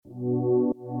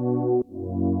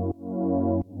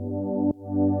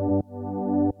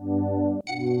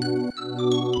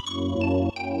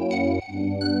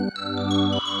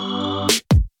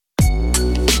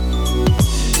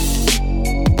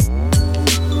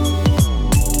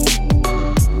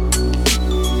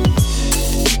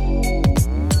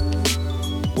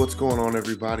going on,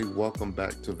 everybody? Welcome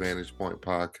back to Vantage Point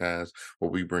Podcast,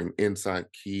 where we bring insight,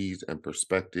 keys, and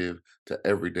perspective to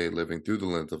everyday living through the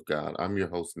lens of God. I'm your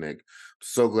host, Nick.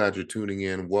 So glad you're tuning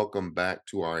in. Welcome back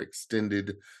to our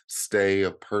extended stay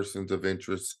of Persons of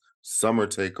Interest Summer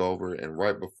Takeover. And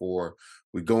right before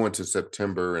we go into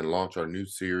September and launch our new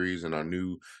series and our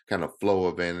new kind of flow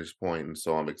of Vantage Point. And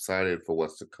so I'm excited for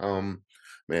what's to come.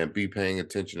 Man, be paying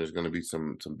attention. There's going to be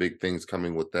some big things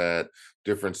coming with that,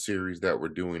 different series that we're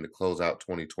doing to close out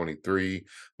 2023.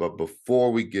 But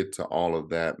before we get to all of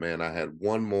that, man, I had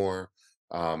one more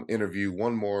interview,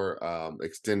 one more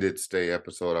extended stay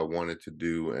episode I wanted to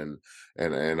do,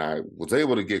 and I was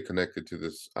able to get connected to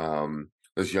this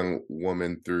young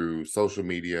woman through social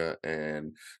media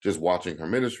and just watching her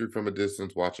ministry from a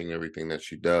distance, watching everything that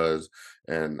she does.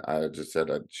 And I just said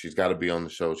she's got to be on the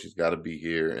show. She's got to be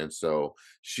here. And so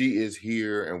she is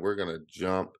here, and we're going to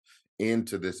jump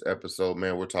into this episode.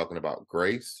 Man, we're talking about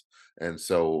grace. And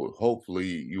so hopefully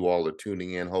you all are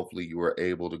tuning in. Hopefully you were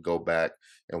able to go back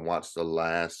and watch the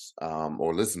last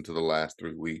or listen to the last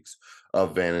 3 weeks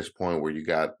of Vantage Point, where you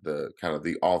got the kind of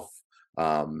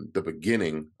the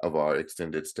beginning of our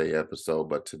extended stay episode.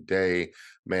 But today,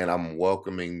 man, I'm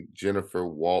welcoming Jennifer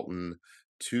Walton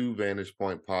to Vantage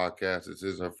Point Podcast. This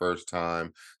is her first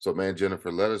time. So, man,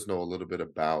 Jennifer, let us know a little bit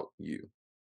about you.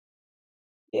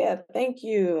 Yeah, thank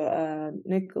you,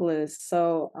 Nicholas.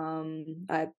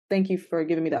 I thank you for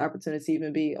giving me the opportunity to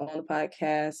even be on the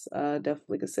podcast.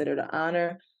 Definitely consider it an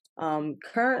honor.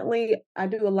 Currently, I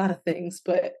do a lot of things,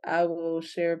 but I will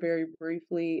share very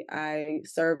briefly. I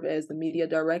serve as the media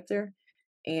director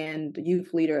and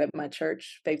youth leader at my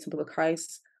church, Faith Temple of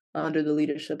Christ, under the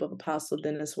leadership of Apostle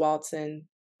Dennis Walton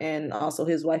and also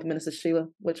his wife, Minister Sheila,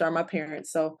 which are my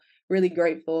parents. So really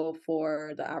grateful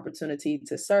for the opportunity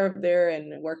to serve there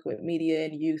and work with media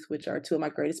and youth, which are two of my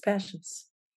greatest passions.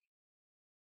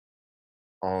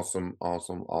 Awesome,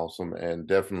 awesome, awesome, and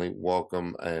definitely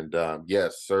welcome. And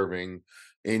yes, serving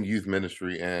in youth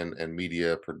ministry and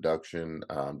media production,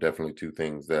 definitely two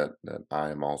things that I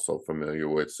am also familiar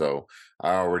with. So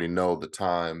I already know the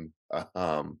time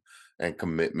and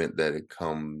commitment that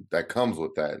comes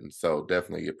with that. And so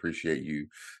definitely appreciate you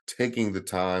taking the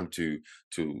time to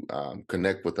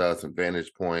connect with us and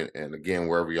Vantage Point. And again,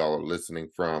 wherever y'all are listening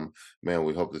from, man,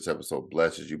 we hope this episode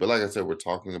blesses you. But like I said, we're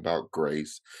talking about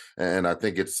grace, and I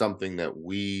think it's something that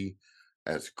we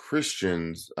as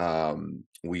Christians,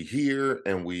 we hear,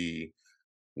 and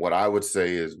what I would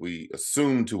say is we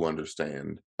assume to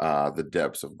understand the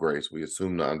depths of grace. We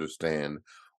assume to understand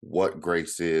what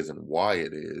grace is and why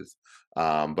it is.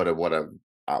 But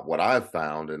what I've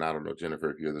found, and I don't know, Jennifer,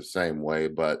 if you're the same way,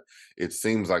 but it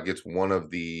seems like it's one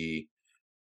of the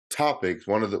topics,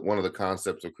 one of the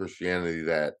concepts of Christianity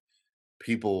that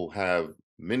people have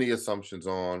many assumptions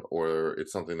on, or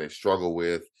it's something they struggle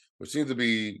with, which seems to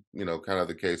be, kind of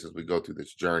the case as we go through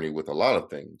this journey with a lot of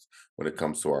things when it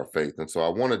comes to our faith. And so I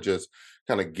want to just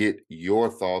kind of get your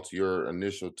thoughts, your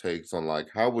initial takes on, like,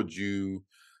 how would you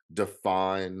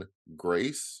define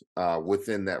grace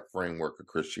within that framework of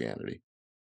Christianity?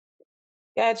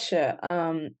 Gotcha.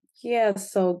 Yeah,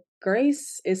 so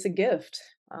grace is a gift.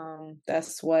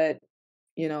 That's what,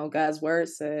 God's word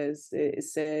says. It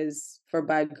says, for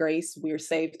by grace we are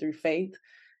saved through faith.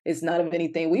 It's not of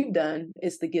anything we've done,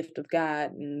 it's the gift of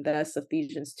God. And that's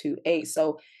Ephesians 2:8.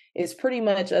 So it's pretty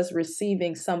much us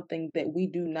receiving something that we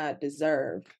do not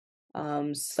deserve.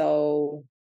 So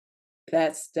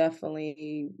that's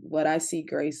definitely what I see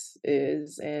grace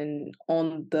is. And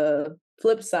on the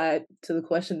flip side to the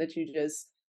question that you just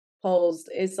posed,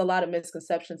 it's a lot of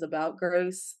misconceptions about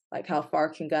grace. Like, how far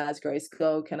can God's grace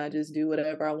go? Can I just do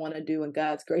whatever I want to do and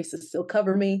God's grace will still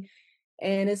cover me?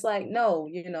 And it's like, no,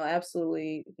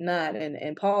 absolutely not.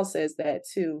 And Paul says that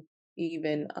too,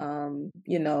 even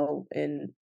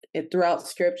in throughout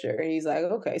scripture. He's like,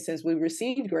 okay, since we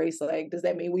received grace, like, does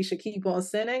that mean we should keep on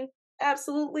sinning?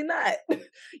 Absolutely not.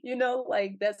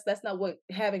 Like, that's not what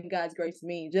having God's grace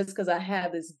means. Just because I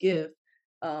have this gift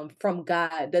from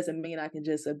God doesn't mean I can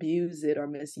just abuse it or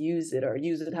misuse it or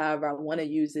use it however I want to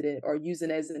use it, or use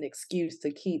it as an excuse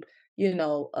to keep,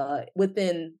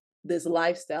 within this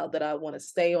lifestyle that I want to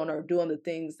stay on, or doing the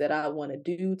things that I want to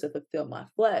do to fulfill my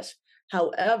flesh.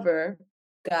 However,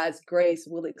 God's grace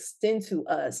will extend to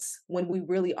us when we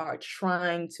really are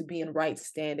trying to be in right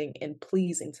standing and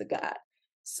pleasing to God.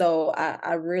 So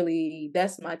I really,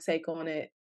 that's my take on it.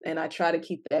 And I try to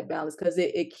keep that balance, because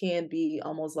it can be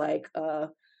almost like a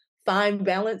fine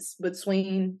balance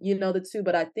between, the two.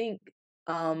 But I think,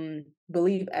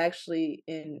 believe actually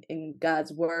in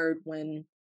God's word when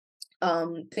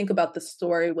think about the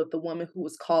story with the woman who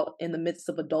was caught in the midst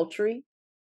of adultery.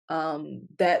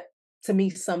 That to me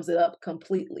sums it up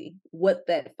completely what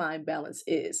that fine balance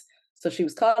is. So she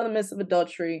was caught in the midst of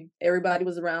adultery. Everybody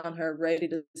was around her, ready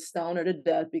to stone her to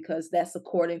death because that's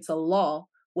according to law,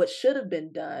 what should have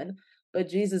been done. But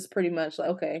Jesus pretty much like,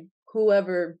 okay,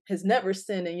 whoever has never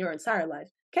sinned in your entire life,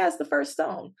 cast the first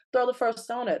stone, throw the first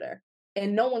stone at her.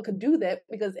 And no one could do that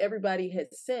because everybody had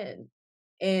sinned.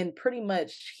 And pretty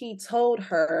much he told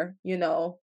her,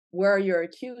 where are your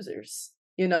accusers?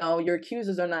 Your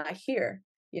accusers are not here.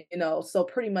 So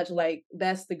pretty much like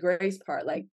that's the grace part.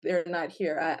 Like they're not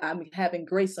here. I'm having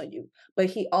grace on you. But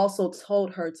he also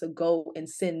told her to go and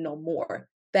sin no more.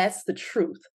 That's the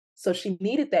truth. So she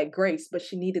needed that grace, but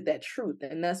she needed that truth.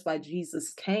 And that's why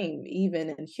Jesus came, even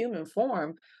in human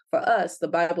form for us. The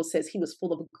Bible says he was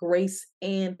full of grace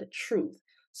and truth.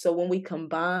 So when we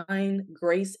combine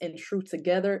grace and truth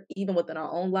together, even within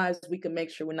our own lives, we can make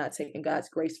sure we're not taking God's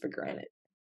grace for granted.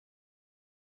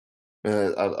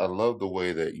 I love the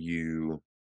way that you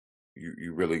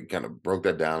really kind of broke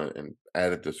that down and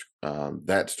added this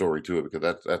that story to it,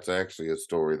 because that's actually a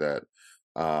story that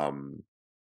um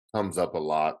comes up a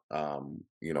lot,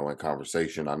 in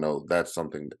conversation. I know that's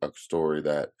something, a story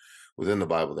that within the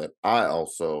Bible that I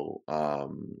also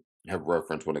have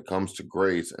referenced when it comes to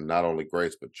grace, and not only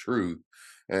grace but truth,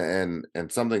 and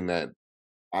something that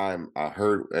I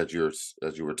heard as you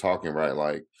were talking, right?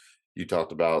 Like you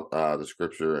talked about the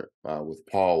scripture with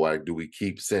Paul, like, do we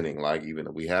keep sinning? Like, even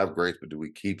if we have grace, but do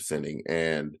we keep sinning?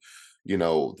 And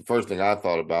the first thing I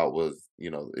thought about was,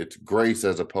 it's grace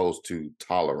as opposed to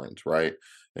tolerance, right?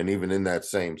 And even in that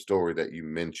same story that you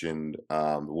mentioned,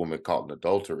 the woman caught in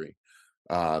adultery,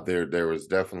 there was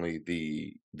definitely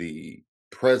the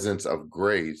presence of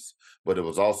grace, but it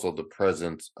was also the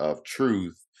presence of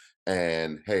truth.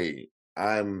 And hey,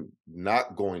 I'm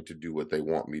not going to do what they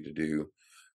want me to do,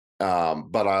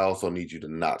 but I also need you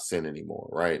to not sin anymore,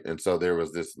 right? And so there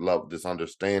was this love, this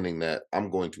understanding that I'm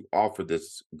going to offer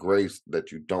this grace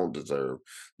that you don't deserve,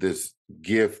 this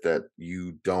gift that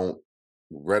you don't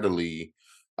readily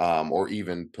or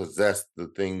even possess the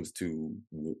things to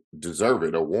deserve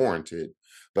it or warrant it.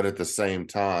 But at the same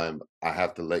time, I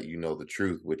have to let you know the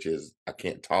truth, which is I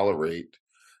can't tolerate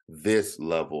this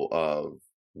level of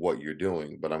what you're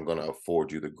doing, but I'm going to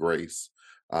afford you the grace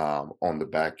on the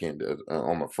back end,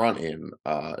 on the front end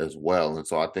as well. And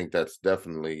so I think that's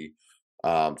definitely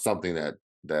something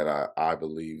that I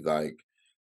believe, like,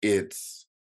 it's,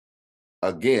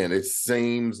 again, it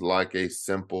seems like a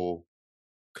simple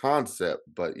concept,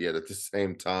 but yet at the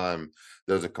same time,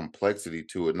 there's a complexity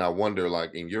to it. And I wonder,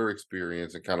 like, in your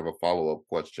experience, and kind of a follow up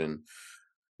question,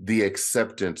 the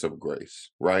acceptance of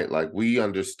grace, right? Like, we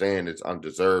understand it's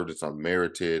undeserved, it's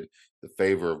unmerited, the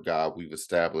favor of God. We've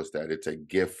established that it's a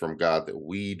gift from God that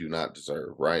we do not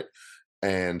deserve, right?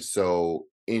 And so,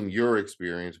 in your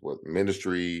experience with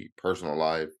ministry, personal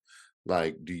life,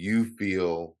 like, do you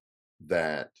feel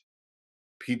that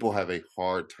people have a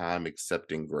hard time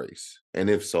accepting grace? And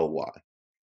if so, why?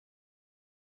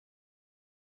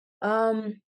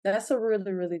 That's a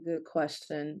really, really good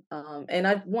question. And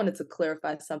I wanted to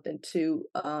clarify something too,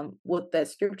 with that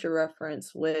scripture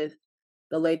reference with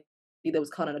the lady that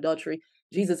was caught in adultery.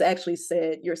 Jesus actually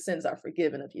said, your sins are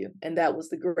forgiven of you. And that was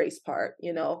the grace part,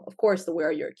 Of course, the where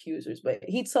are your accusers, but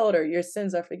he told her, your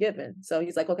sins are forgiven. So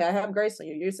he's like, okay, I have grace on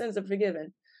you. Your sins are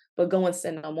forgiven, but go and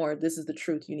sin no more. This is the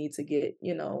truth. You need to get,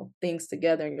 things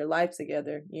together in your life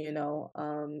together,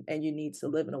 and you need to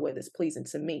live in a way that's pleasing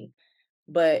to me.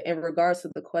 But in regards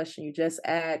to the question you just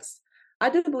asked, I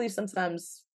do believe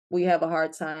sometimes we have a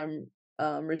hard time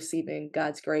receiving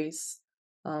God's grace,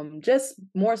 just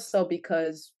more so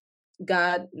because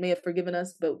God may have forgiven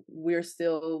us, but we're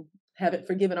still haven't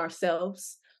forgiven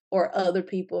ourselves, or other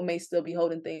people may still be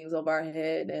holding things over our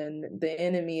head. And the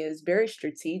enemy is very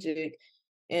strategic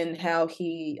in how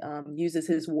he uses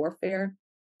his warfare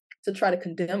to try to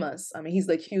condemn us. I mean, he's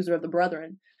the accuser of the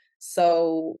brethren.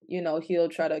 So, he'll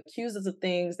try to accuse us of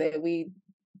things that we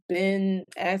been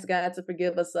asked God to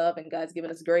forgive us of, and God's given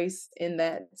us grace in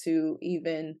that to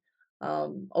even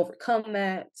overcome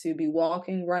that, to be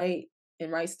walking right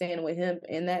and right standing with Him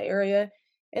in that area.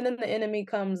 And then the enemy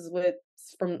comes with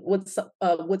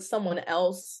someone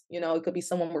else. It could be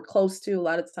someone we're close to. A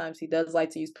lot of times, he does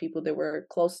like to use people that we're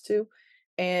close to,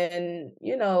 and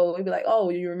it'd be like,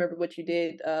 oh, you remember what you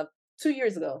did 2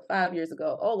 years ago, 5 years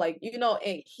ago. Oh, like,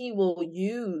 and he will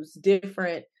use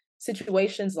different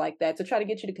situations like that to try to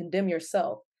get you to condemn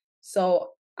yourself. So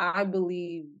I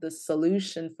believe the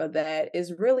solution for that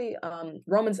is really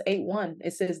Romans 8:1.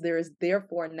 It says, there is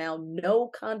therefore now no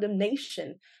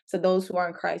condemnation to those who are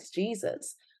in Christ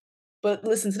Jesus. But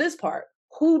listen to this part,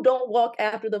 who don't walk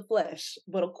after the flesh,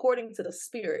 but according to the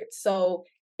Spirit. So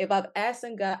If I've asked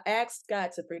God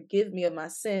to forgive me of my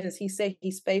sins, he said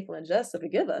he's faithful and just to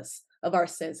forgive us of our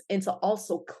sins and to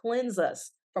also cleanse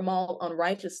us from all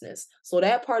unrighteousness. So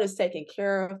that part is taken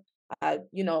care of. I,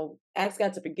 asked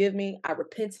God to forgive me. I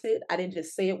repented. I didn't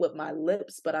just say it with my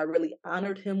lips, but I really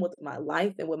honored him with my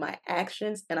life and with my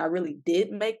actions. And I really did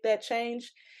make that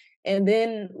change. And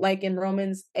then, like in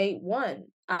Romans 8:1,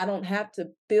 I don't have to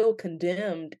feel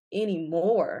condemned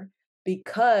anymore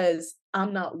because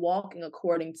I'm not walking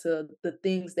according to the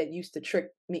things that used to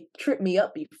trip me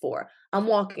up before. I'm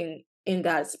walking in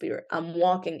God's spirit. I'm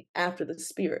walking after the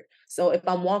spirit. So if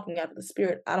I'm walking after the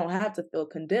spirit, I don't have to feel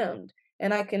condemned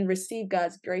and I can receive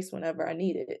God's grace whenever I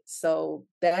need it. So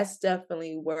that's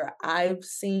definitely where I've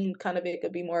seen kind of it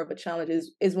could be more of a challenge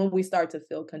is when we start to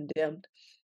feel condemned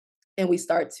and we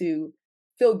start to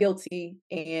feel guilty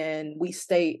and we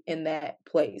stay in that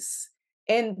place.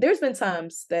 And there's been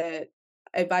times that,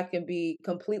 if I can be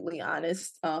completely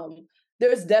honest,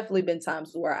 there's definitely been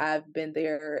times where I've been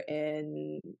there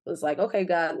and was like, okay,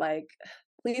 God, like,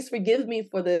 please forgive me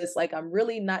for this. Like, I'm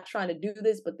really not trying to do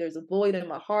this, but there's a void in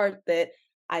my heart that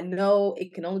I know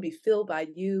it can only be filled by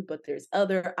you, but there's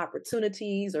other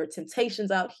opportunities or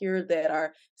temptations out here that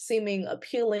are seeming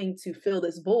appealing to fill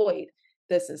this void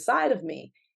that's inside of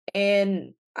me.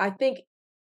 And I think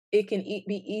it can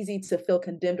be easy to feel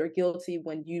condemned or guilty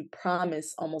when you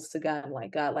promise almost to God,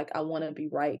 like, God, like, I want to be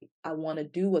right. I want to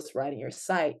do what's right in your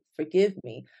sight. Forgive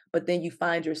me. But then you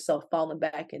find yourself falling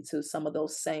back into some of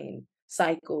those same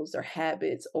cycles or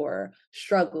habits or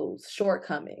struggles,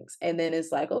 shortcomings. And then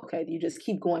it's like, okay, you just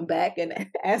keep going back and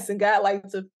asking God like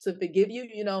to forgive you,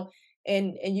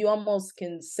 and you almost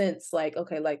can sense like,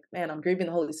 okay, like, man, I'm grieving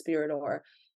the Holy Spirit, or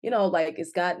like,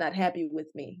 is God not happy with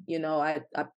me? I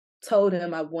told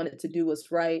him I wanted to do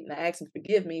what's right and I asked him to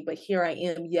forgive me, but here I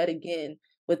am yet again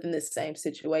within this same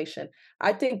situation.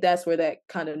 I think that's where that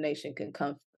condemnation can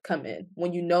come in.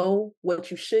 When you know what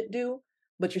you should do,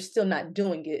 but you're still not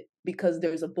doing it because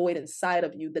there's a void inside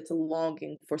of you that's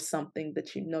longing for something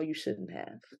that you know you shouldn't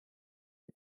have.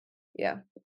 Yeah.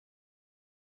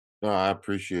 No, I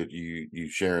appreciate you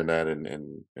sharing that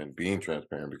and being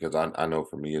transparent because I know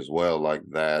for me as well, like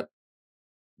that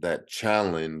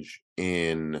challenge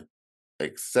in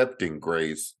accepting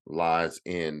grace lies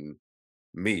in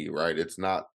me, right? It's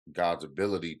not God's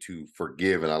ability to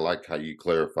forgive. And I like how you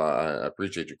clarify. I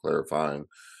appreciate you clarifying.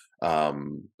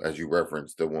 As you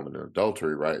referenced the woman in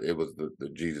adultery, right? It was the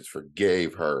Jesus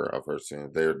forgave her of her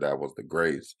sin. There, that was the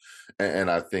grace.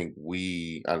 And I think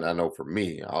I know for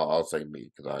me, I'll say me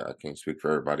because I can't speak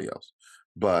for everybody else,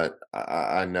 but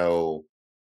I know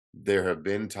there have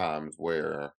been times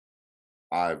where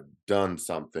I've done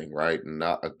something, right?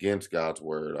 Not against God's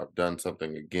word. I've done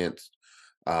something against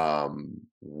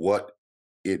what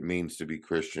it means to be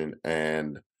Christian.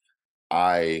 And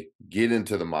I get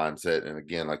into the mindset. And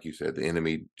again, like you said, the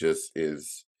enemy just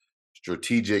is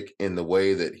strategic in the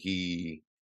way that he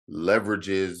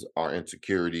leverages our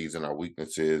insecurities and our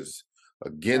weaknesses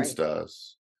Right. against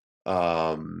us.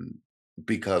 Um,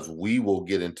 because we will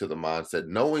get into the mindset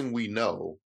knowing we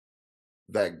know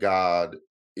that God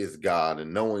is God,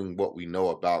 and knowing what we know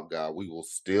about God, we will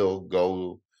still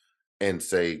go and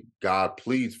say, God,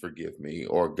 please forgive me,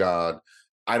 or God,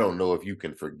 I don't know if you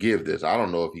can forgive this. I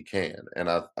don't know if he can. And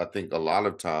I think a lot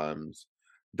of times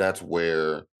that's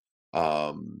where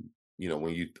when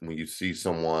you see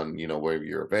someone, where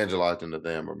you're evangelizing to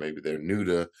them, or maybe they're new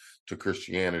to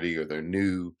Christianity, or they're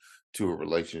new to a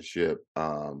relationship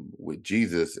with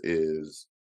Jesus, is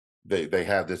they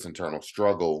have this internal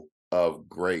struggle of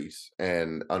grace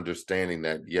and understanding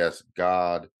that yes,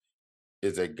 God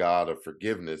is a God of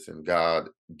forgiveness, and God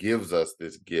gives us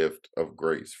this gift of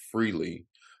grace freely.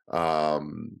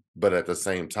 But at the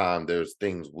same time, there's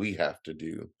things we have to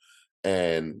do,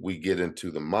 and we get into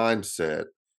the mindset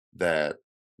that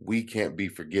we can't be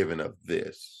forgiven of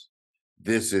this.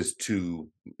 This is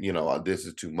this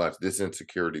is too much. This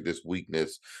insecurity, this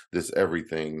weakness, this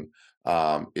everything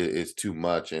is too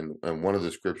much. And one of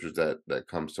the scriptures that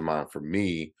comes to mind for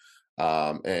me,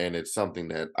 and it's something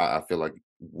that I feel like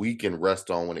we can rest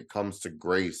on when it comes to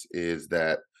grace, is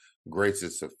that grace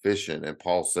is sufficient. And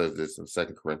Paul says this in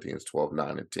 2 Corinthians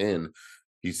 12:9 and 10.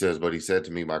 He says, but he said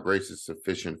to me, my grace is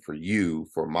sufficient for you,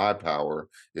 for my power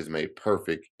is made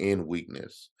perfect in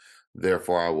weakness.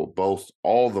 Therefore, I will boast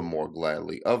all the more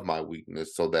gladly of my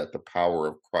weakness, so that the power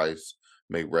of Christ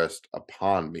may rest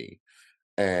upon me.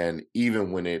 And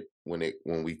even when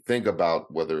we think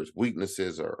about whether it's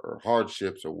weaknesses or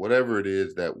hardships or whatever it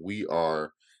is that we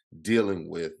are dealing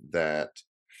with that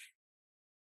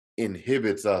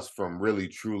inhibits us from really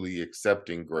truly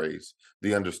accepting grace,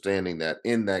 the understanding that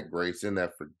in that grace, in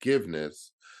that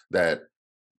forgiveness, that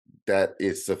that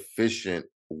is sufficient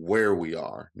where we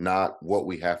are, not what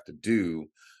we have to do.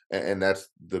 And that's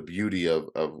the beauty of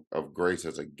grace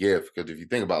as a gift. Because if you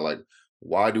think about, like,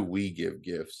 why do we give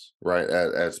gifts, right?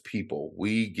 As people,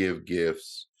 we give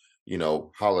gifts,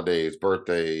 holidays,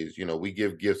 birthdays, we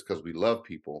give gifts because we love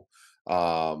people.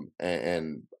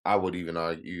 And I would even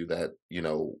argue that,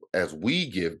 as we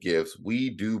give gifts, we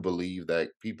do believe that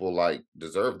people like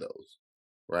deserve those,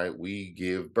 right? We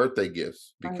give birthday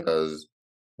gifts Right. because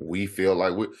we feel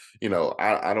like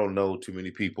I don't know too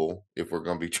many people, if we're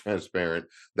going to be transparent,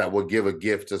 that would give a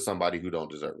gift to somebody who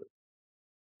don't deserve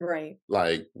it. Right.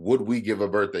 Like, would we give a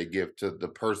birthday gift to the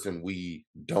person we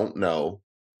don't know,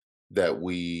 that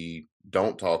we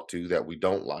don't talk to, that we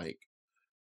don't like?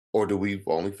 Or do we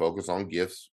only focus on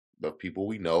gifts of people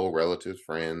we know, relatives,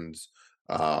 friends,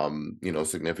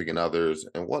 significant others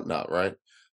and whatnot, right?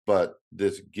 But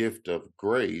this gift of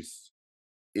grace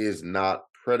is not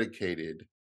predicated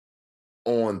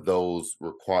on those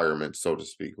requirements, so to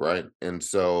speak, right? And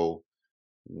so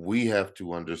we have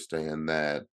to understand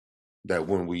that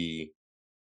when we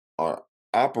are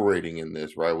operating in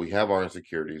this, right, we have our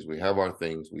insecurities, we have our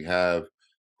things, we have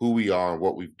who we are and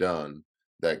what we've done,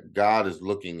 that God is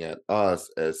looking at us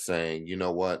as saying, you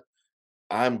know what,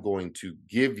 I'm going to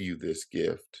give you this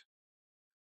gift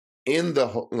in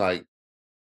like,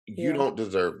 you Yeah. don't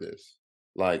deserve this.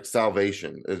 Like,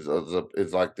 salvation is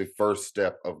like the first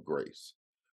step of grace,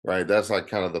 right? That's like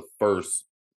kind of the first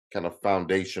kind of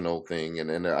foundational thing. And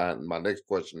then my next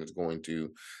question is going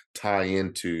to tie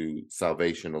into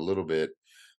salvation a little bit,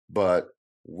 but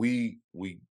we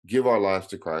give our lives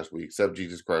to Christ. We accept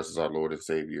Jesus Christ as our Lord and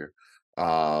Savior,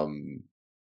 um,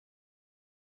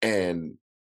 and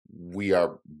we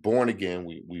are born again.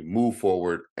 We move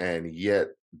forward, and yet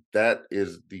that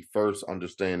is the first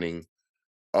understanding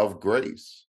of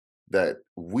grace, that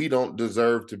we don't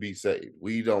deserve to be saved.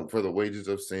 We don't, for the wages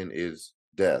of sin is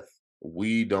death.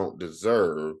 We don't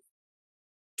deserve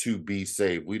to be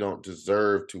saved. We don't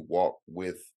deserve to walk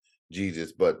with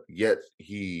Jesus, but yet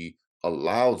he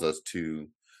allows us to,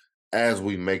 as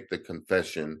we make the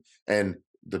confession. And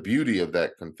the beauty of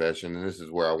that confession, and this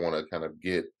is where I want to kind of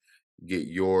get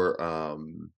your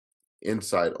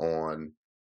insight on,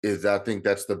 is I think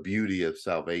that's the beauty of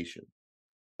salvation.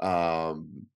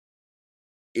 Um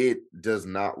it does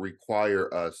not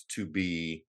require us to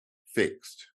be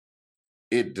fixed.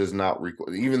 It does not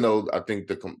require, even though I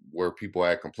think where people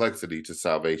add complexity to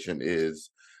salvation is,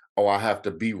 oh, I have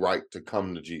to be right to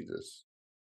come to Jesus.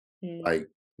 Mm. Like,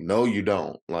 no, you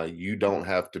don't. Like, you don't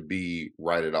have to be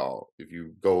right at all. If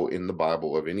you go in the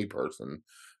Bible of any person,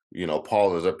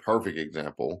 Paul is a perfect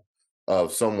example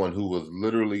of someone who was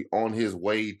literally on his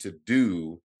way to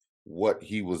do what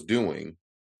he was doing,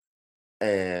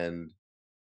 and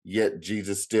yet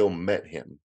Jesus still met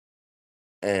him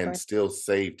and Right. still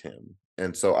saved him.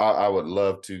 And so I would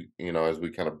love to, as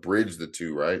we kind of bridge the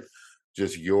two, right?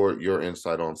 Just your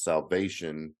insight on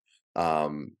salvation,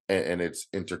 and its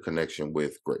interconnection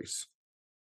with grace.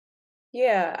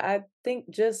 Yeah, I think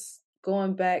just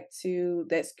going back to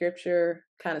that scripture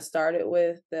kind of started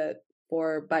with that,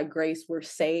 for by grace we're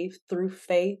saved through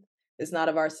faith. It's not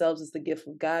of ourselves, it's the gift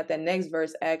of God. That next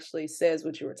verse actually says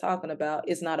what you were talking about.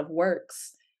 It's not of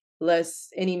works,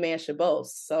 lest any man should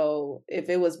boast. So if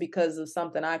it was because of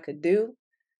something I could do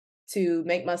to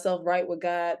make myself right with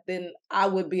God, then I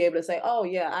would be able to say, oh,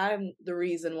 yeah, I'm the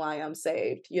reason why I'm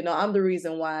saved. I'm the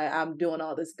reason why I'm doing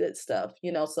all this good stuff.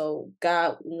 So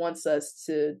God wants us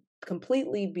to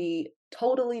completely be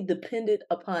totally dependent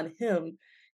upon Him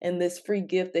and this free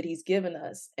gift that He's given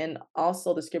us. And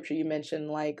also the scripture you mentioned,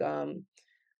 like,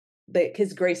 that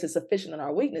his grace is sufficient in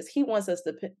our weakness. He wants us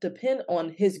to depend on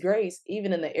his grace,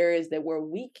 even in the areas that we're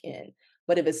weak in.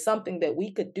 But if it's something that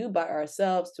we could do by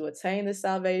ourselves to attain this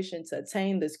salvation, to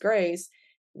attain this grace,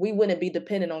 we wouldn't be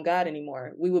dependent on God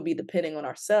anymore. We would be depending on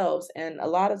ourselves. And a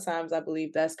lot of times I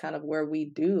believe that's kind of where we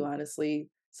do, honestly,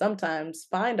 sometimes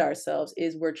find ourselves,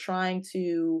 is we're trying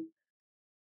to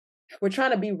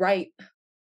be right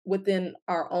within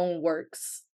our own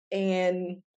works.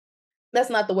 And that's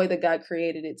not the way that God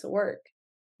created it to work.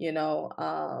 You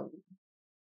know,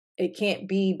 it can't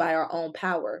be by our own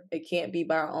power. It can't be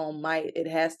by our own might. It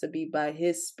has to be by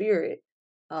His Spirit,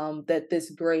 that this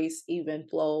grace even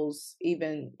flows,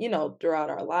 even throughout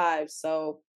our lives.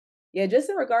 So, yeah, just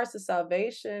in regards to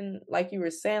salvation, like you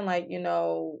were saying, like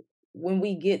when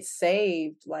we get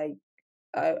saved, like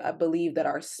I believe that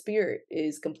our spirit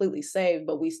is completely saved,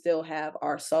 but we still have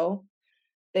our soul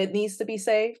that needs to be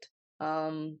saved.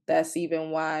 That's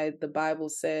even why the Bible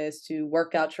says to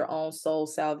work out your own soul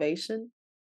salvation.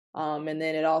 And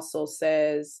then it also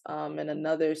says in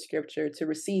another scripture to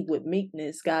receive with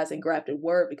meekness God's engrafted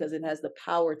word because it has the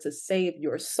power to save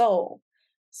your soul.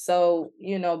 So,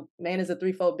 man is a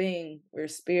threefold being. We're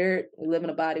spirit, we live in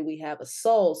a body, we have a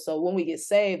soul. So when we get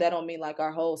saved, that don't mean like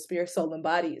our whole spirit, soul, and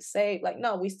body is saved. Like,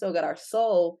 no, we still got our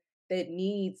soul that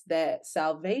needs that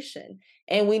salvation.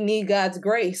 And we need God's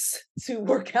grace to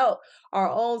work out our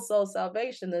own soul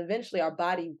salvation. Eventually, our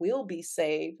body will be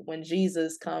saved when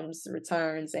Jesus comes,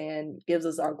 returns, and gives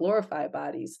us our glorified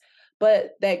bodies.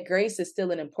 But that grace is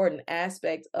still an important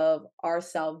aspect of our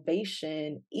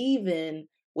salvation, even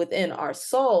within our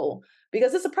soul,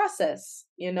 because it's a process.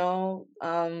 It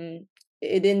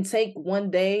didn't take one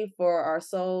day for our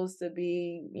souls to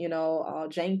be, all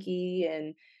janky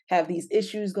and have these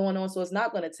issues going on. So it's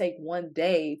not going to take one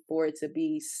day for it to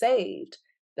be saved.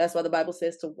 That's why the Bible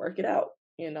says to work it out,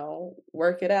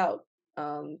 work it out.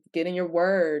 Get in your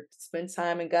word, spend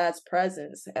time in God's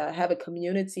presence, have a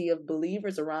community of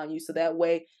believers around you. So that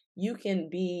way you can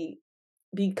be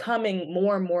becoming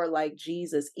more and more like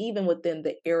Jesus, even within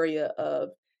the area of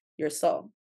your soul.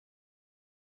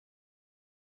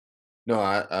 No,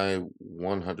 I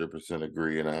 100%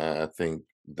 agree. And I think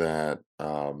that,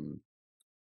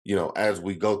 as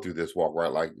we go through this walk,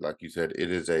 right, like you said,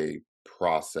 it is a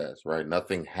process, right?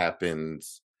 Nothing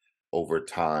happens over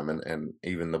time, and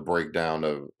even the breakdown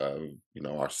of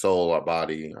our soul, our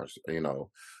body,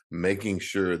 making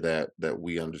sure that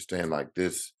we understand like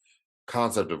this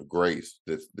concept of grace,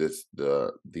 this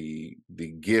the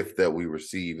gift that we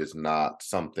receive is not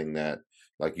something that,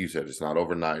 like you said, it's not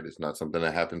overnight, it's not something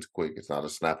that happens quick, it's not a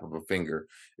snap of a finger,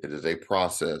 it is a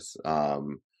process. I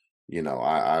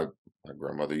my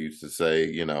grandmother used to say,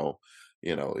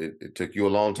 it took you a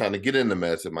long time to get in the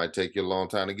mess, it might take you a long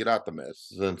time to get out the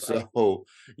mess. And Right. so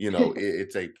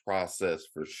it's a process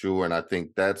for sure. And I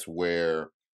think that's where,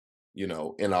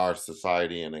 in our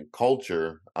society and in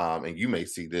culture, and you may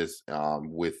see this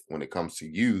with when it comes to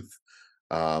youth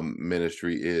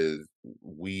ministry, is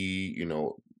we,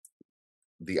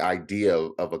 the idea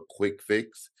of a quick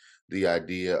fix, the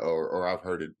idea, or I've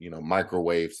heard it,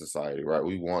 microwave society, right?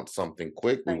 We want something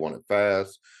quick, we Right. want it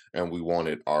fast, and we want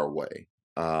it our way.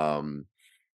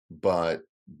 But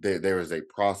there is a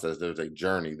process, there's a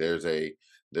journey, there's a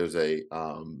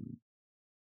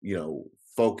you know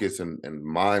focus and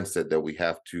mindset that we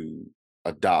have to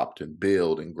adopt and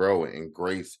build and grow, and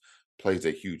grace plays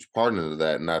a huge part into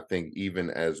that. And I think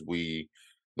even as we,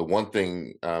 the one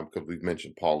thing, because we've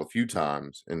mentioned Paul a few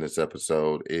times in this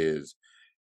episode, is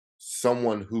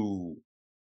someone who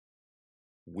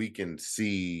we can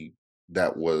see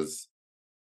that was,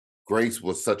 grace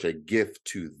was such a gift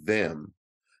to them,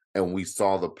 and we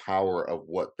saw the power of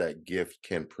what that gift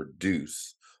can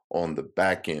produce on the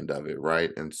back end of it,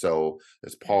 right? And so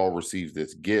as Right. Paul receives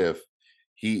this gift,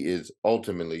 he is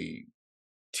ultimately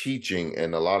teaching,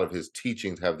 and a lot of his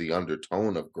teachings have the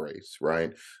undertone of grace,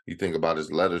 right? You think about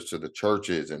his letters to the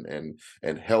churches, and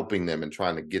helping them and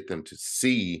trying to get them to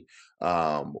see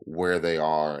where they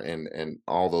are, and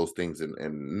all those things,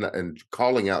 and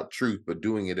calling out truth, but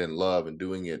doing it in love and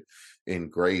doing it in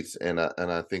grace. And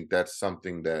I think that's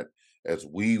something that, as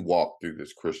we walk through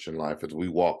this Christian life, as we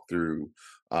walk through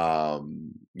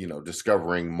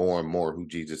discovering more and more who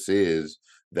Jesus is,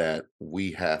 that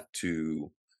we have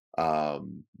to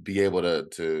be able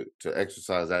to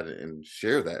exercise that and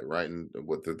share that, right? And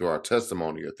through our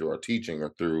testimony, or through our teaching,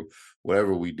 or through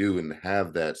whatever we do, and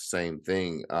have that same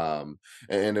thing.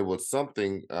 And it was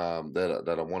something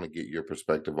that I want to get your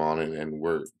perspective on, and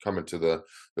we're coming to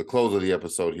the close of the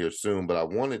episode here soon, but I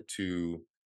wanted to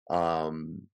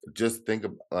just think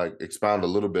of, like, expound a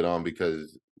little bit on,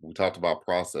 because we talked about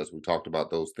process, we talked about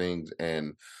those things,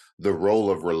 and the role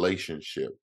of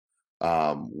relationship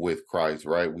with Christ,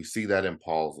 right? We see that in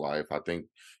Paul's life. I think,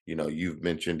 you've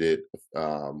mentioned it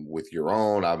with your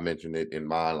own. I've mentioned it in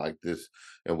mine, like this,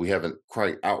 and we haven't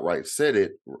quite outright said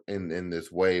it in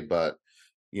this way, but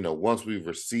once we've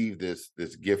received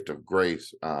this gift of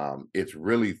grace, it's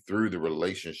really through the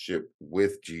relationship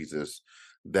with Jesus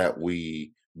that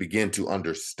we begin to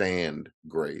understand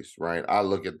grace, right? I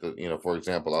look at for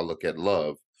example, I look at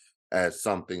love as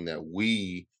something that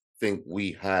we think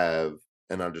we have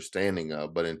an understanding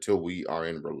of, but until we are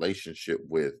in relationship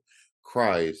with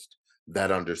Christ, that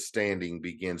understanding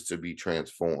begins to be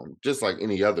transformed, just like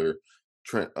any other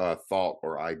thought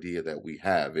or idea that we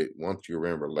have. It, once you're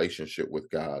in relationship with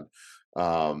God,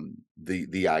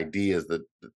 the ideas,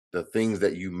 the things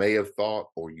that you may have thought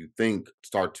or you think,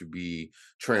 start to be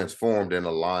transformed and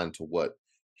aligned to what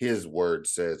His word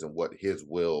says and what His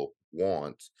will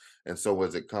wants. And so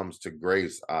as it comes to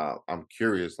grace, I'm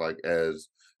curious, like, as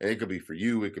and it could be for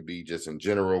you, it could be just in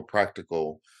general,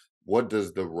 practical. What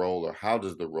does the role, or how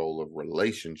does the role of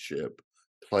relationship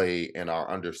play in our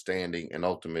understanding and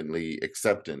ultimately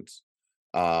acceptance?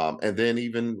 And then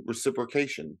even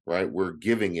reciprocation, right? We're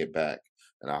giving it back.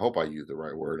 And I hope I use the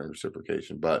right word in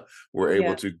reciprocation, but we're able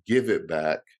Yeah. to give it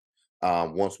back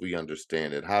once we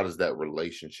understand it. How does that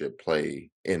relationship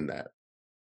play in that?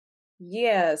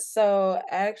 Yeah, so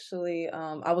actually,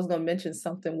 I was gonna mention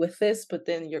something with this, but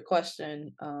then your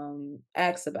question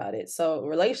asks about it. So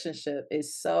relationship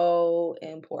is so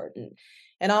important.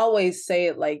 And I always say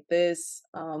it like this,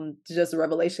 just a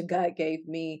revelation God gave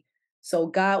me. So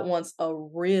God wants a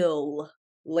real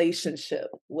relationship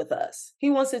with us. He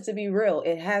wants it to be real.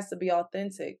 It has to be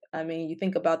authentic. I mean, you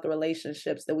think about the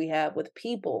relationships that we have with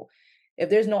people. If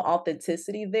there's no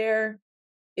authenticity there,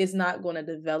 it's not going to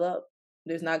develop.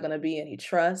 There's not going to be any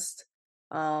trust.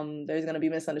 There's going to be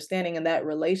misunderstanding, and that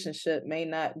relationship may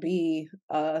not be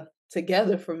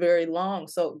together for very long.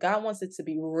 So God wants it to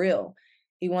be real.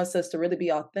 He wants us to really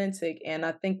be authentic, and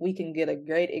I think we can get a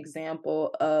great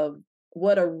example of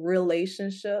what a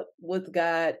relationship with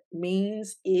God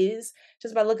means is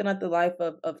just by looking at the life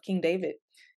of King David.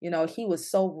 You know, he was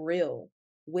so real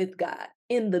with God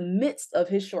in the midst of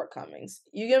his shortcomings.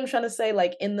 You get what I'm trying to say?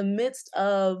 Like in the midst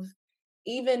of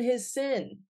even his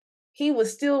sin, he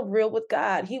was still real with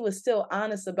God. He was still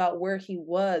honest about where he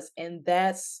was. And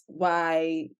that's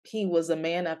why he was a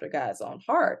man after God's own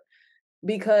heart.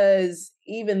 Because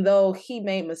even though he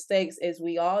made mistakes, as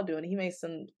we all do, and he made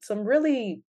some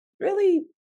really, really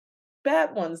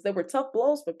bad ones that were tough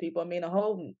blows for people. I mean, a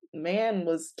whole man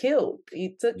was killed.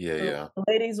 He took Yeah, the yeah.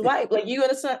 lady's wife. Like you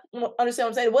understand what I'm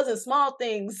saying? It wasn't small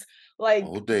things like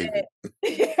Oh, that. David.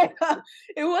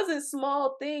 It wasn't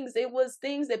small things. It was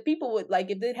things that people would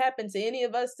like if it happened to any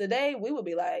of us today, we would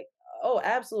be like, oh,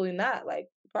 absolutely not. Like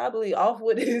probably off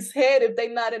with his head if they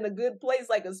not in a good place,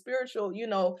 like a spiritual,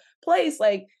 place.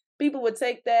 Like people would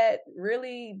take that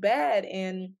really bad.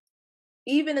 And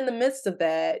even in the midst of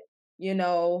that, you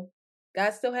know,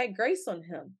 God still had grace on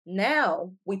him.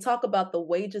 Now we talk about the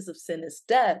wages of sin is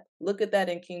death. Look at that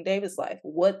in King David's life.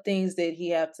 What things did he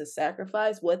have to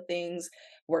sacrifice? What things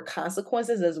were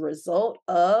consequences as a result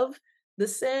of the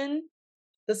sin?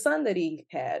 The son that he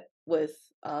had with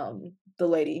the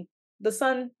lady, the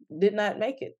son did not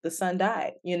make it. The son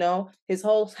died. His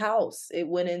whole house, it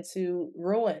went into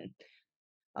ruin.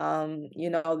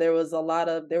 There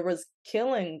was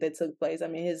killing that took place. I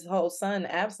mean, his whole son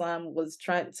Absalom was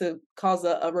trying to cause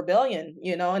a rebellion,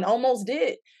 and almost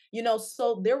did.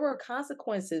 So there were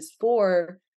consequences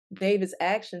for David's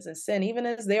actions and sin, even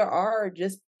as there are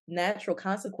just natural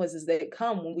consequences that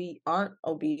come when we aren't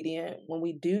obedient, when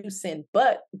we do sin.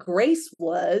 But grace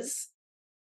was,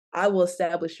 I will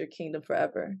establish your kingdom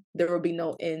forever. There will be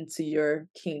no end to your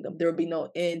kingdom. There will be no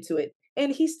end to it.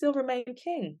 And he still remained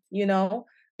king,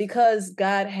 because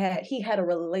he had a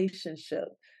relationship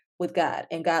with God,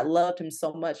 and God loved him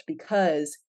so much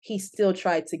because he still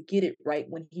tried to get it right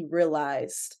when he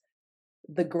realized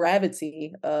the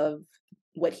gravity of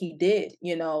what he did.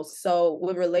 So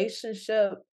with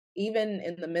relationship, even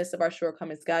in the midst of our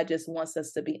shortcomings, God just wants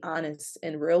us to be honest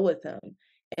and real with him.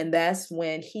 And that's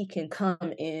when he can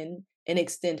come in and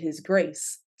extend his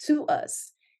grace to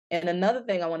us. And another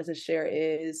thing I wanted to share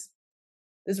is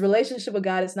this relationship with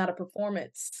God is not a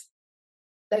performance.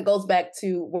 That goes back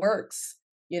to works.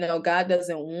 God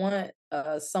doesn't want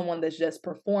someone that's just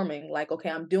performing, like, okay,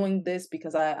 I'm doing this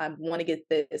because I want to get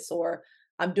this, or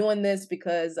I'm doing this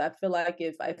because I feel like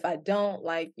if I don't,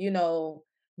 like,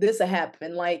 this will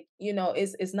happen. Like,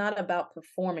 it's not about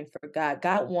performing for God.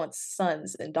 God wants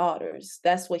sons and daughters.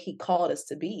 That's what he called us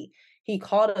to be. He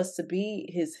called us to be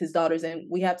his daughters, and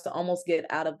we have to almost get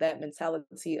out of that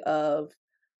mentality of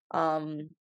um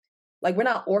like we're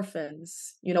not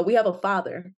orphans. We have a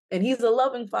father, and he's a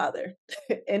loving father,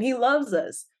 and he loves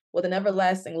us with an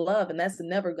everlasting love, and that's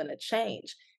never going to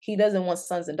change. He doesn't want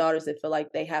sons and daughters that feel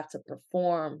like they have to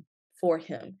perform for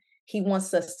him. He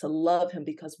wants us to love him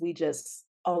because we just,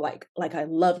 oh, like I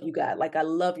love you, God. Like I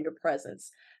love your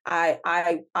presence. I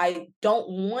don't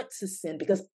want to sin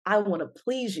because I want to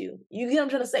please you. You get what I'm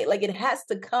trying to say? Like it has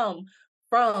to come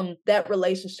from that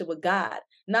relationship with God.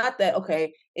 Not that,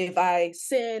 okay, if I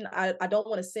sin, I don't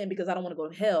want to sin because I don't want to go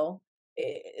to hell.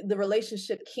 The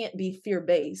relationship can't be fear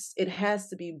based. It has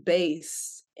to be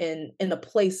based in a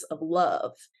place of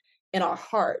love in our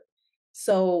heart.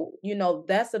 So,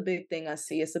 that's a big thing I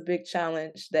see. It's a big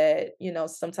challenge that,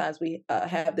 sometimes we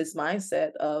have this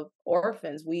mindset of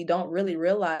orphans. We don't really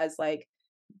realize like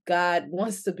God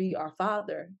wants to be our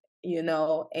father,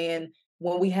 and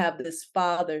when we have this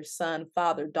father son,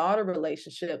 father daughter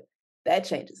relationship, that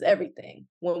changes everything.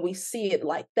 When we see it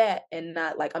like that and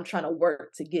not like I'm trying to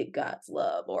work to get God's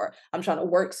love, or I'm trying to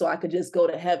work so I could just go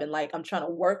to heaven. Like I'm trying to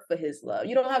work for his love.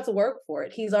 You don't have to work for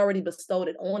it. He's already bestowed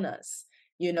it on us.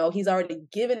 He's already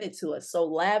given it to us so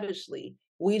lavishly.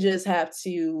 We just have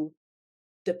to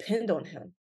depend on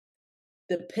him.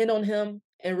 Depend on him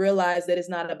and realize that it's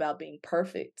not about being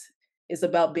perfect. It's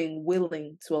about being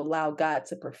willing to allow God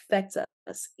to perfect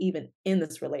us even in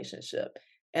this relationship.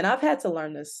 And I've had to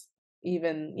learn this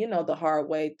even, the hard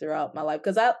way throughout my life.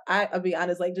 Cause I'll be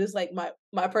honest, like just like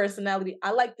my personality,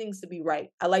 I like things to be right.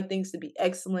 I like things to be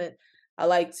excellent. I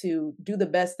like to do the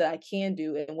best that I can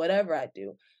do in whatever I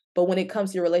do. But when it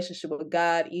comes to your relationship with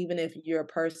God, even if you're a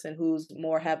person who's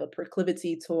more have a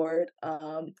proclivity toward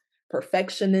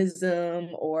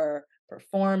perfectionism or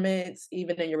performance,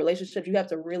 even in your relationships, you have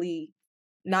to really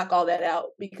knock all that out,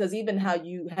 because even how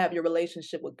you have your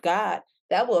relationship with God,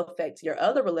 that will affect your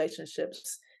other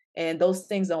relationships. And those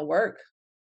things don't work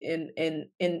in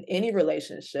any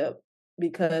relationship,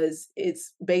 because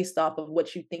it's based off of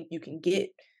what you think you can get,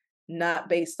 not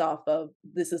based off of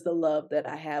this is the love that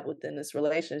I have within this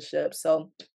relationship.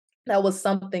 So that was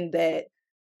something that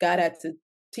God had to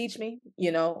teach me,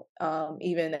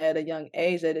 even at a young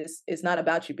age, that it's not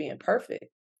about you being perfect,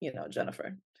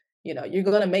 Jennifer. You're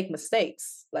gonna make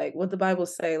mistakes. Like what the Bible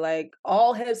say, like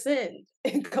all have sinned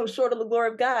and come short of the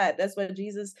glory of God. That's what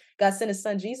God sent his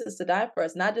son Jesus to die for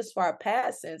us, not just for our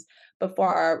past sins, but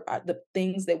for the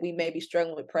things that we may be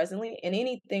struggling with presently and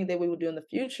anything that we will do in the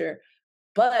future.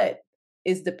 But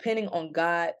it's depending on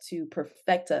God to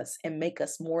perfect us and make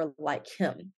us more like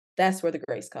him. That's where the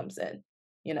grace comes in,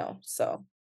 so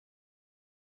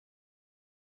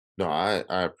No,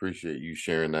 I appreciate you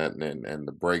sharing that and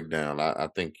the breakdown. I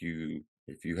think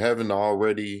if you haven't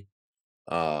already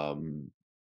um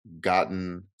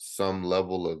gotten some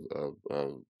level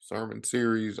of sermon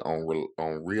series on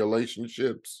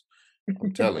relationships,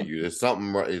 I'm telling you, there's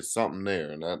something it's something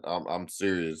there, and I'm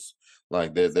serious.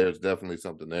 Like there's definitely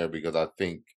something there, because I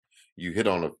think you hit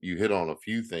on a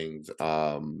few things.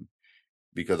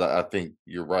 Because I think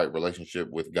you're right. Relationship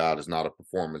with God is not a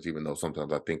performance, even though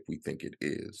sometimes I think we think it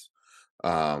is.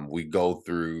 We go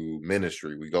through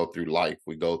ministry, we go through life,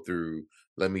 we go through,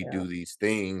 let me yeah, do these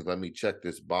things, let me check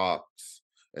this box,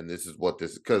 and this is what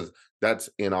this, because that's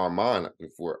in our mind.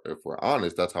 If we're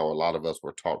honest, that's how a lot of us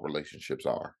were taught relationships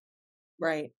are.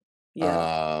 right.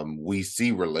 Yeah, We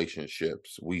see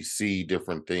relationships, we see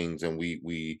different things, and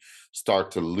we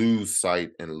start to lose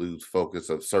sight and lose focus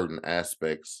of certain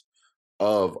aspects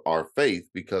of our faith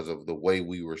because of the way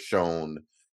we were shown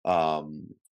um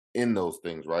in those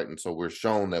things, right? And so we're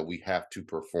shown that we have to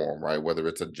perform, right? Whether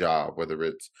it's a job, whether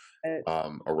it's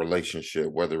a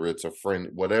relationship, whether it's a friend,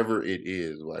 whatever it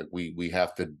is, like we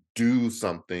have to do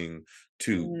something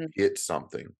to mm, get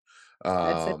something.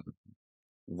 that's it. um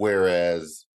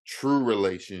Whereas true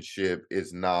relationship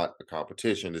is not a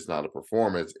competition, it's not a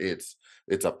performance, it's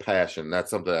a passion. That's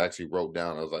something I actually wrote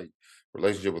down. I was like,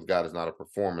 relationship with God is not a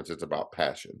performance, it's about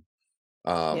passion.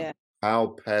 Yeah,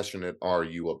 How passionate are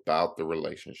you about the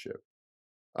relationship?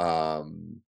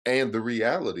 And the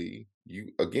reality,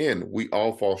 you again, we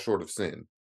all fall short of sin.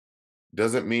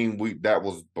 Doesn't mean we that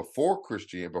was before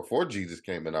Christian, before Jesus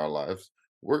came in our lives.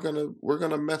 We're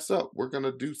gonna mess up. We're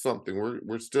gonna do something.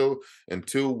 We're still,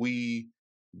 until we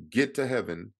get to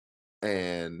heaven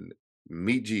and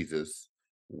meet Jesus,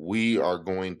 we are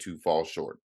going to fall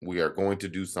short. We are going to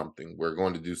do something. We're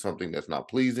going to do something that's not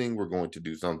pleasing. We're going to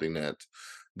do something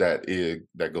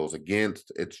that goes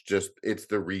against. It's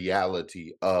the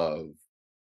reality of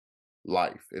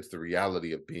life. It's the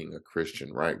reality of being a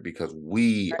Christian, right? Because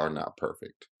we right, are not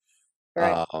perfect.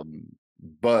 right.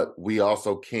 But we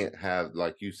also can't have,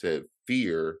 like you said,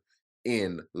 fear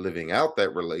in living out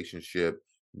that relationship,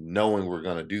 knowing we're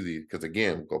going to do these. Because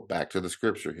again, we'll go back to the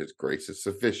scripture. His grace is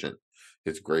sufficient.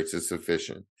 His grace is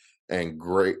sufficient. And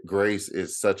great grace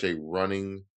is such a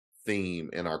running theme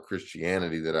in our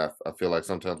Christianity that I feel like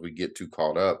sometimes we get too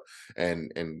caught up.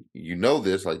 And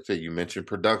this, like I said, you mentioned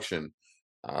production.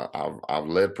 I've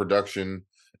led production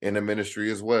in a ministry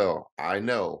as well. I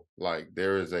know, like,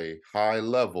 there is a high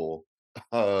level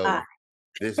Ah, of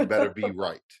this better be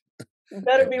right. you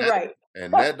better And be that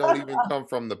right. don't even come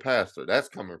from the pastor. That's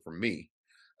coming from me.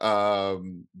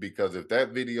 Because if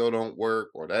that video don't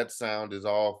work, or that sound is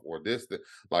off, or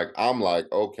like, I'm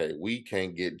like, okay, we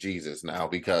can't get Jesus now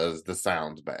because the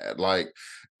sound's bad. Like,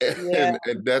 Yeah,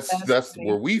 and that's that's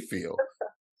where funny. we feel.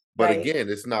 But Right. again,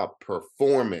 it's not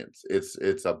performance.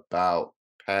 It's about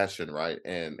passion, right?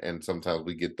 And sometimes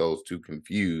we get those two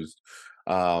confused.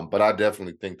 But I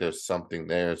definitely think there's something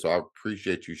there. So I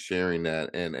appreciate you sharing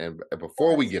that. And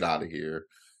before we Yes. get out of here,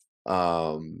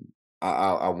 um,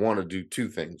 I want to do two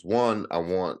things. One, I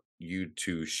want you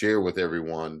to share with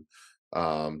everyone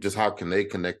just how can they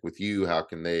connect with you, how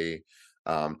can they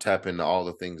tap into all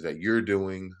the things that you're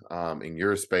doing in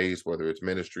your space, whether it's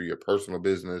ministry or personal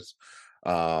business,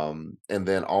 and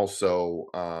then also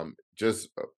just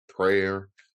prayer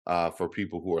for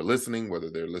people who are listening, whether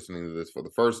they're listening to this for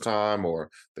the first time or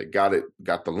they got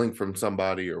the link from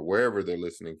somebody or wherever they're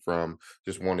listening from.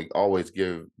 Just want to always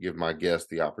give my guests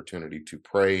the opportunity to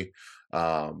pray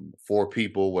for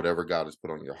people, whatever God has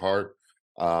put on your heart,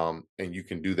 and you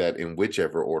can do that in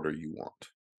whichever order you want.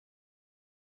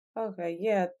 Okay,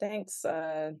 yeah, thanks,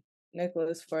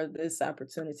 Nicholas, for this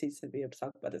opportunity to be able to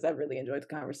talk about this. I really enjoyed the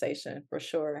conversation for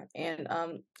sure. And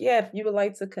yeah, if you would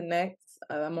like to connect,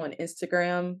 I'm on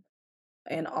Instagram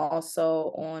and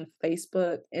also on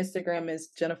Facebook. Instagram is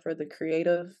Jennifer the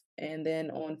Creative, and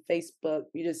then on Facebook,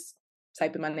 you just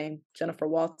type in my name, Jennifer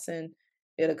Walton.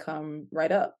 It'll come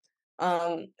right up.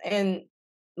 And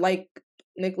like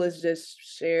Nicholas just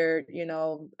shared,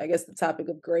 I guess the topic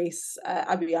of grace.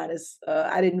 I'll be honest,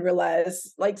 I didn't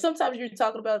realize. Like sometimes you're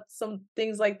talking about some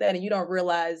things like that, and you don't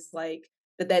realize like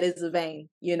that is a vein,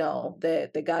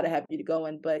 that God will have you to go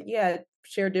in. But yeah,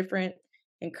 share different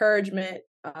encouragement,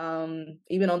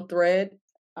 even on thread.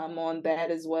 I'm on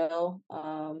that as well.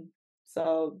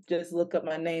 So just look up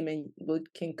my name and we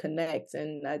can connect.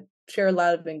 And I share a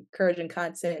lot of encouraging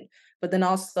content, but then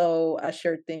also I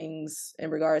share things in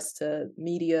regards to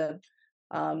media.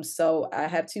 So I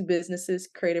have two businesses: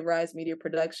 Creative Rise Media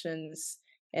Productions,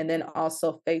 and then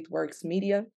also FaithWorks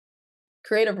Media.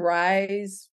 Creative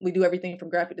Rise, we do everything from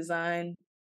graphic design,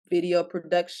 video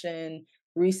production,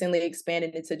 recently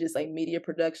expanded into just like media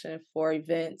production for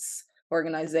events,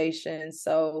 organizations.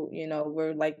 So,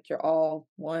 we're like your all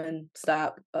one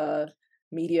stop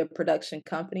media production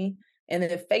company. And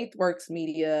then FaithWorks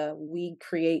Media, we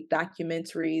create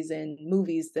documentaries and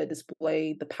movies that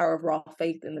display the power of raw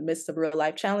faith in the midst of real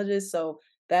life challenges. So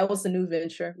that was a new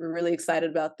venture. We're really excited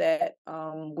about that.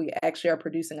 We actually are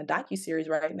producing a docu-series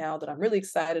right now that I'm really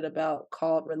excited about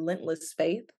called Relentless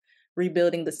Faith,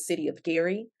 Rebuilding the City of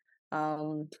Gary.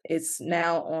 It's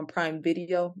now on Prime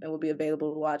Video and will be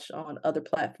available to watch on other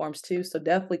platforms too. So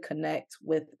definitely connect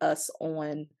with us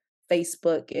on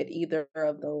Facebook at either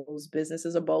of those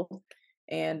businesses or both.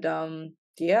 And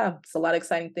yeah, it's a lot of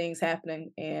exciting things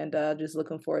happening, and just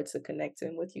looking forward to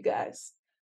connecting with you guys.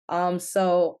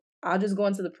 So I'll just go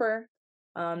into the prayer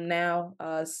now.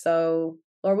 So,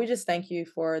 Lord, we just thank you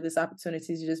for this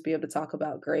opportunity to just be able to talk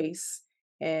about grace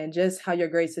and just how your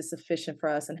grace is sufficient for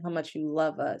us and how much you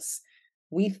love us.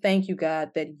 We thank you, God,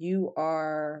 that you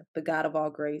are the God of all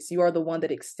grace. You are the one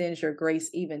that extends your grace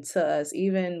even to us,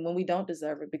 even when we don't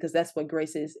deserve it, because that's what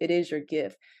grace is. It is your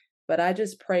gift. But I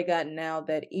just pray, God, now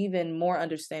that even more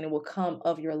understanding will come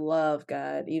of your love,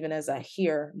 God, even as I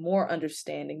hear more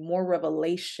understanding, more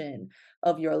revelation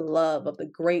of your love, of the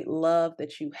great love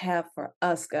that you have for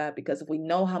us, God, because if we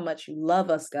know how much you love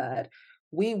us, God,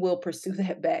 we will pursue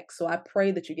that back. So I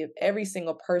pray that you give every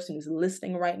single person who's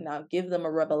listening right now, give them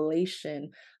a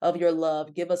revelation of your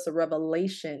love. Give us a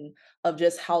revelation of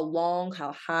just how long,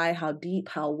 how high, how deep,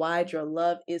 how wide your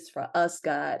love is for us,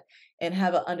 God, and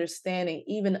have an understanding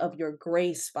even of your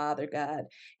grace, Father God,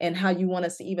 and how you want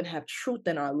us to even have truth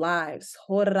in our lives.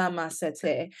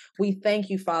 We thank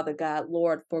you, Father God,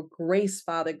 Lord, for grace,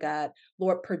 Father God,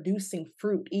 Lord, producing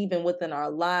fruit even within our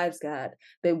lives, God,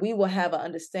 that we will have an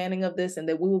understanding of this and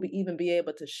that we will even be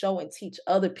able to show and teach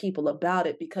other people about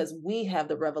it because we have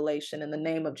the revelation in the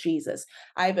name of Jesus.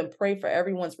 I even pray for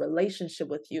everyone's relationship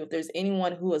with you. If there's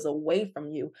anyone who is away from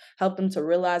you, help them to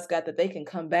realize, God, that they can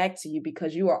come back to you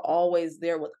because you are always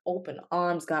there with open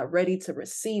arms, God, ready to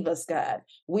receive us, God.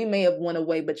 We may have went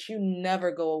away, but you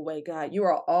never go away, God. You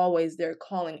are always there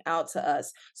calling out to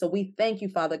us. So we thank you,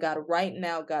 Father God, right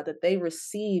now, God, that they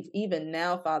receive even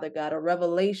now, Father God, a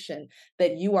revelation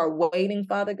that you are waiting,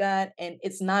 Father God. And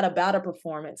it's not about a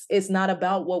performance. It's not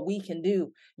about what we can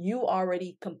do. You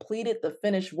already completed the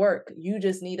finished work. You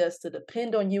just need us to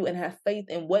depend on you and have faith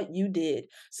in what you did.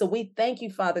 So we thank you,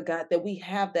 Father God, that we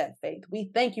have that faith. We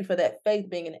thank you for that faith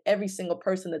being in every single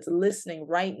person that's listening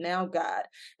right now, God,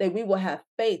 that we will have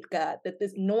faith, God, that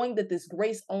this knowing that this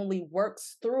grace only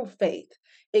works through faith.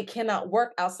 It cannot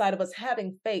work outside of us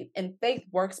having faith, and faith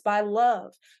works by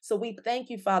love. So we thank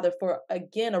you, Father, for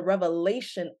again a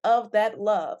revelation of that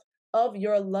love, of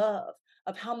your love,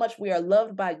 of how much we are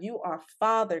loved by you, our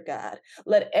Father, God.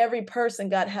 Let every person,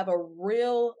 God, have a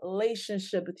real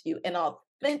relationship with you, an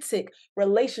authentic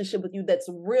relationship with you that's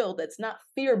real, that's not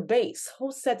fear based.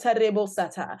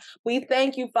 We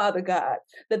thank you, Father God,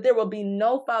 that there will be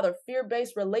no, Father, fear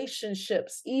based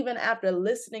relationships, even after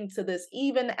listening to this,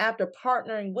 even after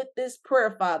partnering with this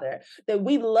prayer, Father, that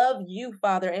we love you,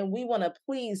 Father, and we want to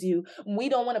please you. We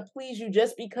don't want to please you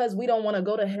just because we don't want to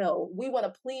go to hell. We want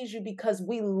to please you because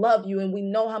we love you and we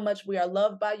know how much we are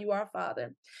loved by you, our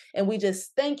Father. And we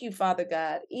just thank you, Father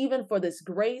God, even for this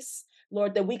grace,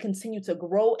 Lord, that we continue to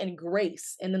grow in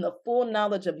grace and in the full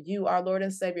knowledge of you, our Lord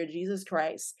and Savior, Jesus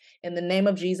Christ. In the name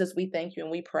of Jesus, we thank you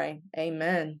and we pray.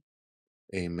 Amen.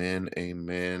 Amen.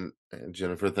 Amen. And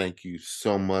Jennifer, thank you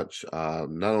so much,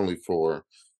 not only for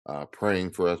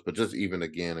praying for us, but just even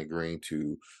again agreeing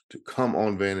to come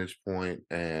on Vantage Point.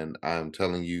 And I'm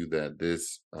telling you that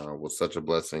this was such a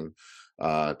blessing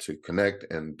to connect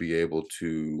and be able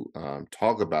to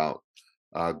talk about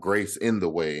grace in the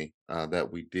way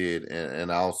that we did.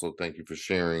 And I also thank you for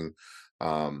sharing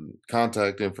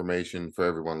contact information for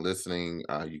everyone listening.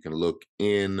 You can look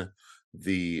in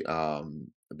the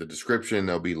description.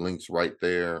 There'll be links right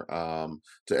there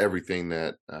to everything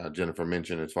that Jennifer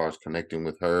mentioned as far as connecting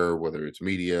with her, whether it's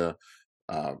media,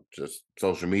 just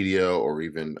social media, or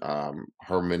even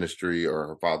her ministry or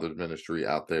her father's ministry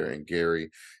out there in Gary,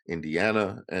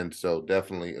 Indiana. And so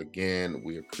definitely, again,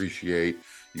 we appreciate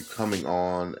you coming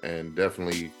on, and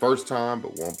definitely first time,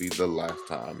 but won't be the last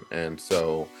time. And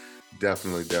so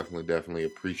definitely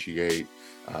appreciate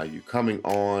you coming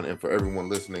on. And for everyone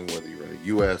listening, whether you're in the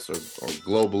US or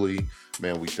globally,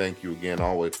 man, we thank you again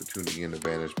always for tuning in to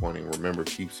Vantage Point. And remember,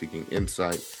 keep seeking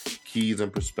insight, keys,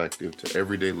 and perspective to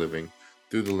everyday living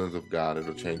through the lens of God.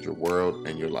 It'll change your world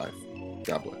and your life.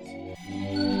 God bless.